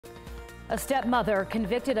A stepmother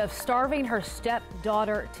convicted of starving her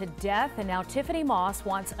stepdaughter to death, and now Tiffany Moss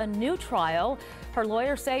wants a new trial. Her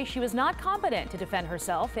lawyers say she was not competent to defend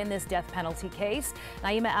herself in this death penalty case.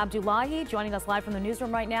 Naima Abdullahi joining us live from the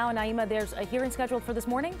newsroom right now. Naima, there's a hearing scheduled for this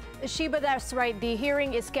morning? Sheba, that's right. The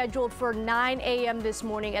hearing is scheduled for 9 a.m. this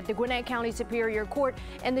morning at the Gwinnett County Superior Court,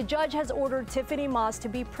 and the judge has ordered Tiffany Moss to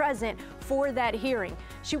be present for that hearing.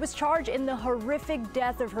 She was charged in the horrific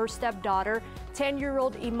death of her stepdaughter,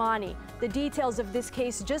 10-year-old Imani. The details of this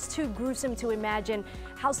case just too gruesome to imagine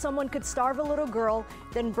how someone could starve a little girl,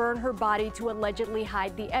 then burn her body to allegedly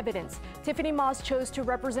hide the evidence. Tiffany Moss chose to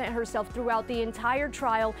represent herself throughout the entire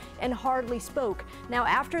trial and hardly spoke. Now,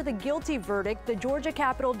 after the guilty verdict, the Georgia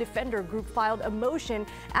Capitol Defender Group filed a motion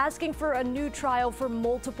asking for a new trial for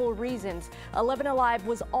multiple reasons. 11 Alive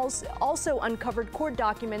was also uncovered court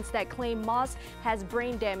documents that claim Moss has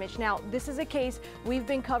brain damage. Now, this is a case we've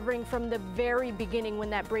been covering from the very beginning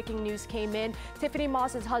when that breaking news came in. Tiffany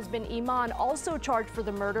Moss's husband, Iman, also charged for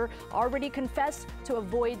the murder, already confessed to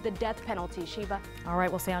avoid the death penalty. Sheba. All right,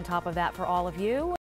 we'll stay on top of that for all of you.